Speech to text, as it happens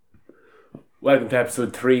Welcome to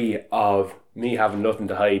episode 3 of me having nothing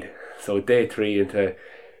to hide. So day 3 into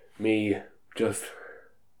me just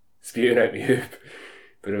spewing out my hoop.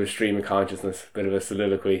 Bit of a stream of consciousness, bit of a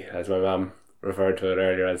soliloquy as my mum referred to it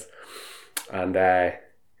earlier as. And today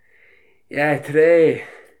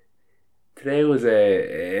was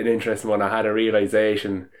an interesting one. I had a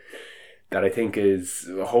realisation that I think is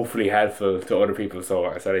hopefully helpful to other people, so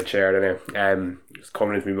I said I'd share it anyway. It's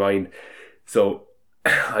coming into my mind. So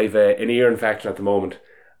I've an ear infection at the moment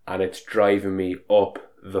and it's driving me up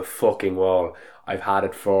the fucking wall. I've had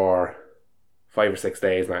it for 5 or 6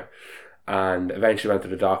 days now and eventually went to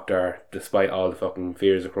the doctor despite all the fucking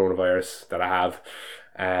fears of coronavirus that I have.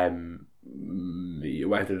 Went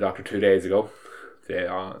to the doctor 2 days ago,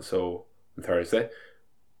 so on Thursday.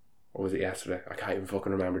 Or was it yesterday? I can't even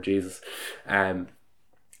fucking remember, Jesus. And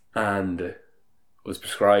was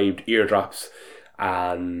prescribed eardrops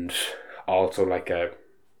and also like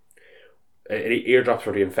eardrops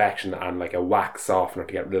for the infection and like a wax softener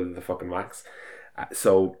to get rid of the fucking wax.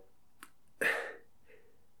 So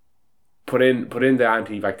put in the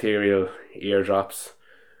antibacterial eardrops,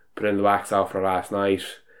 put in the wax softener last night,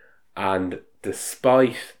 and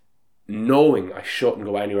despite knowing I shouldn't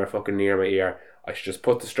go anywhere fucking near my ear, I should just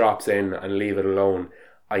put the strops in and leave it alone,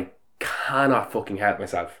 I cannot fucking help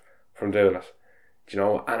myself from doing it. Do you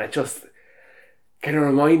know? And it just kind of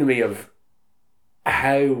reminded me of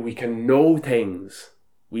how we can know things.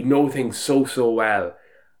 We know things so well,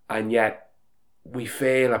 and yet we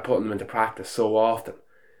fail at putting them into practice so often.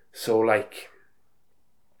 So like,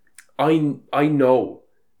 I know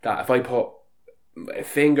that if I put a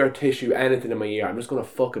finger, tissue, anything in my ear, I'm just going to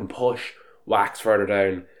fucking push wax further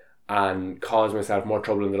down and cause myself more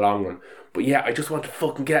trouble in the long run. But yeah, I just want to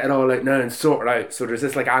fucking get it all out now and sort it out. So there's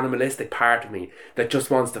this like animalistic part of me that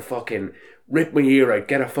just wants to fucking rip my ear out,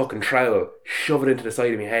 get a fucking trowel, shove it into the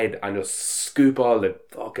side of my head and just scoop all the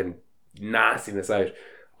fucking nastiness out.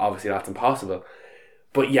 Obviously that's impossible.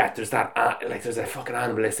 But yeah, there's that, there's a fucking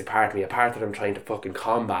animalistic part of me, a part that I'm trying to fucking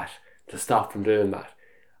combat to stop from doing that.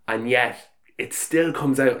 And yet, it still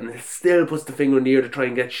comes out and it still puts the finger in the ear to try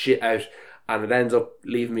and get shit out. And it ends up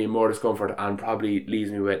leaving me in more discomfort and probably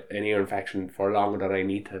leaves me with an ear infection for longer than I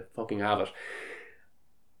need to fucking have it.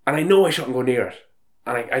 And I know I shouldn't go near it.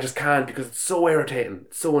 And I just can't because it's so irritating,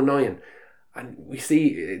 it's so annoying. And we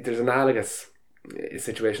see there's analogous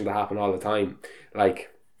situations that happen all the time. Like,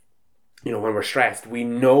 you know, when we're stressed, we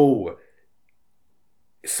know,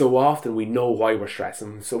 so often we know why we're stressed,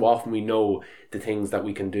 and so often we know the things that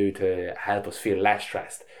we can do to help us feel less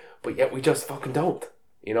stressed. But yet we just fucking don't,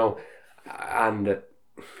 you know. And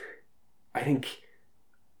I think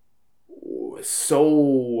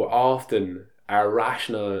so often our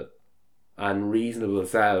rational and reasonable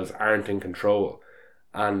selves aren't in control.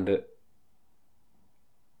 And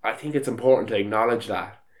I think it's important to acknowledge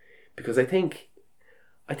that, because I think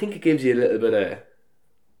it gives you a little bit of,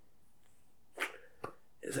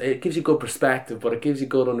 it gives you good perspective, but it gives you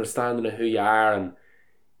good understanding of who you are, and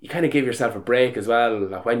you kind of give yourself a break as well.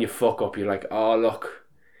 Like when you fuck up, you're like, oh look,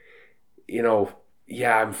 you know,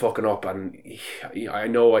 yeah, I'm fucking up and I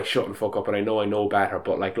know I shouldn't fuck up and I know better,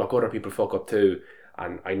 but like, look, other people fuck up too,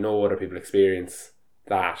 and I know other people experience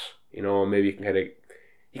that, you know, maybe you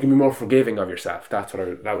can be more forgiving of yourself. That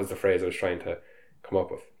was the phrase I was trying to come up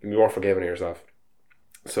with. Be more forgiving of yourself.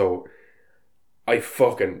 So I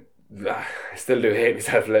still do hate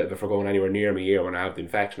myself a little bit for going anywhere near my ear when I have the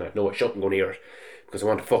infection. I know I shouldn't go near it because I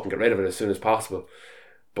want to fucking get rid of it as soon as possible.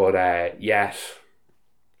 But yet,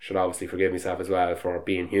 should obviously forgive myself as well for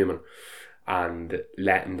being human and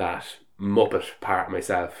letting that muppet part of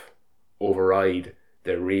myself override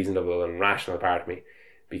the reasonable and rational part of me,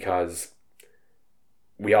 because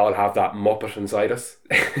we all have that muppet inside us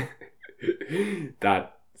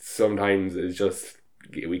that sometimes is just,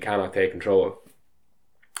 we cannot take control.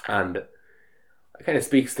 And it kind of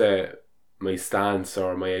speaks to my stance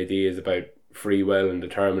or my ideas about free will and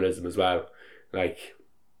determinism as well. Like,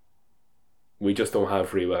 we just don't have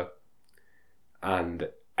free will, and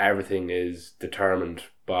everything is determined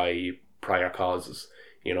by prior causes,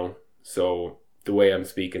 you know. So the way I'm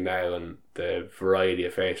speaking now and the variety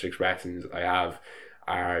of facial expressions I have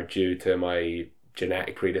are due to my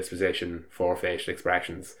genetic predisposition for facial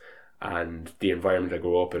expressions and the environment I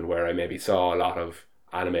grew up in, where I maybe saw a lot of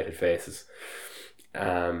animated faces,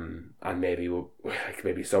 and maybe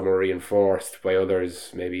some were reinforced by others,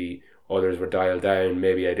 maybe others were dialed down,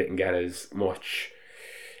 maybe I didn't get as much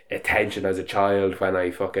attention as a child when I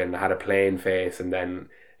fucking had a plain face, and then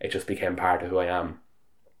it just became part of who I am.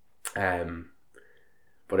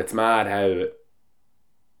 But it's mad how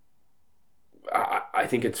I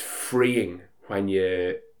think it's freeing when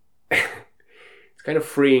you it's kind of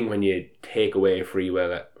freeing when you take away free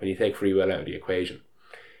will, when you take free will out of the equation,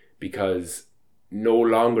 because no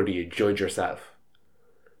longer do you judge yourself.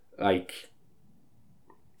 Like,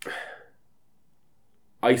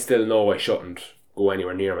 I still know I shouldn't go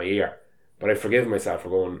anywhere near my ear, but I've forgiven myself for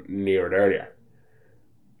going near it earlier.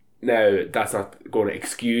 Now, that's not going to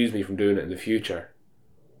excuse me from doing it in the future,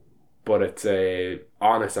 but it's a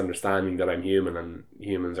honest understanding that I'm human and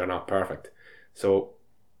humans are not perfect. So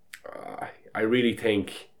I really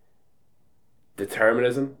think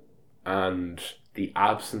determinism and the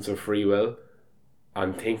absence of free will,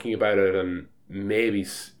 and thinking about it and maybe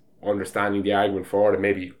understanding the argument for it and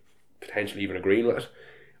maybe potentially even agreeing with it,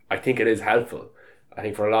 I think it is helpful. I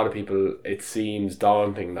think for a lot of people it seems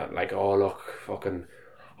daunting that, like, oh look, fucking,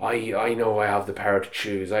 I know I have the power to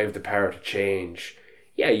choose, I have the power to change.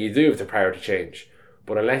 Yeah, you do have the power to change,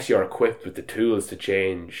 but unless you're equipped with the tools to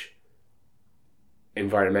change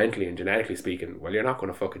environmentally and genetically speaking, well, you're not going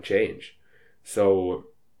to fucking change. So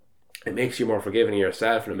it makes you more forgiving of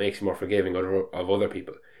yourself, and it makes you more forgiving of other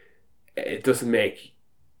people. It doesn't make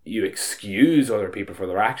you excuse other people for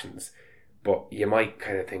their actions, but you might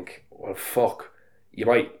kind of think, well, fuck, you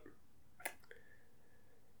might,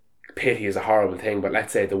 pity is a horrible thing, but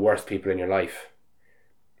let's say the worst people in your life,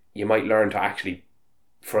 you might learn to actually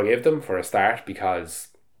forgive them for a start, because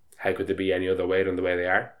how could they be any other way than the way they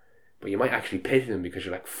are? But you might actually pity them because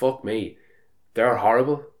you're like, fuck me, they're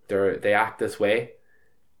horrible, they act this way,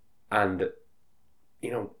 and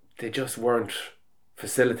they just weren't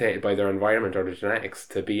facilitated by their environment or the genetics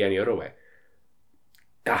to be any other way.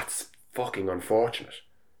 That's fucking unfortunate.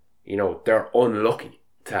 They're unlucky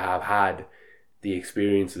to have had the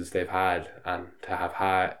experiences they've had, and to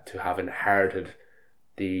have inherited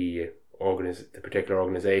the particular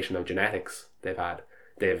organization of genetics they've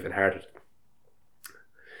inherited.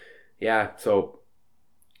 Yeah, so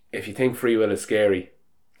if you think free will is scary,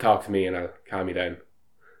 talk to me and I'll calm you down.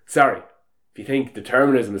 Sorry, if you think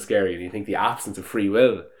determinism is scary and you think the absence of free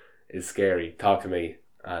will is scary, talk to me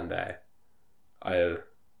and I'll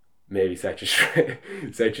maybe set you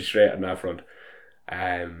straight on that front.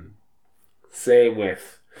 Same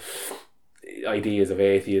with ideas of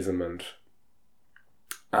atheism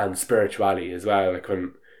and spirituality as well. Like,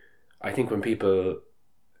 when people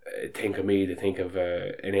think of me, they think of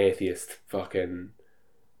an atheist fucking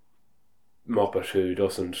muppet who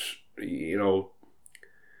doesn't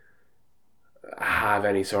have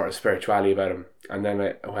any sort of spirituality about him. And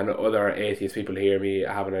then when other atheist people hear me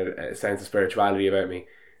having a sense of spirituality about me,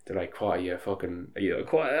 they're like, what, are you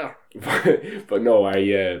quiet? But no, are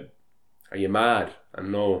you mad?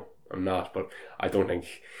 And no, I'm not. But I don't think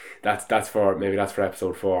that's for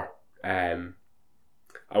episode 4.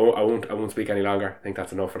 I won't speak any longer. I think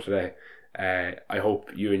that's enough for today. I hope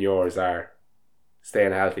you and yours are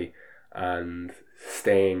staying healthy and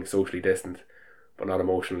staying socially distant, but not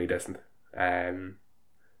emotionally distant.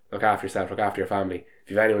 Look after yourself, look after your family.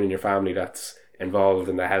 If you have anyone in your family that's involved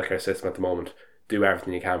in the healthcare system at the moment, do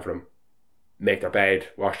everything you can for them. Make their bed,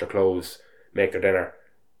 wash their clothes, make their dinner.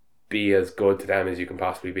 Be as good to them as you can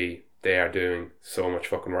possibly be. They are doing so much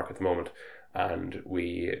fucking work at the moment, and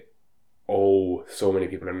we owe so many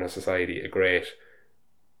people in our society a great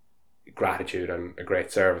gratitude and a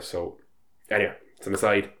great service. So anyway, it's an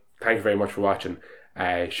aside. Thank you very much for watching.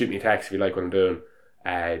 Shoot me a text if you like what I'm doing.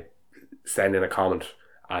 Send in a comment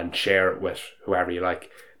and share it with whoever you like,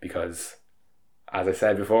 because as I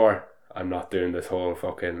said before, I'm not doing this whole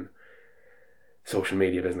fucking social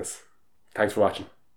media business. Thanks for watching.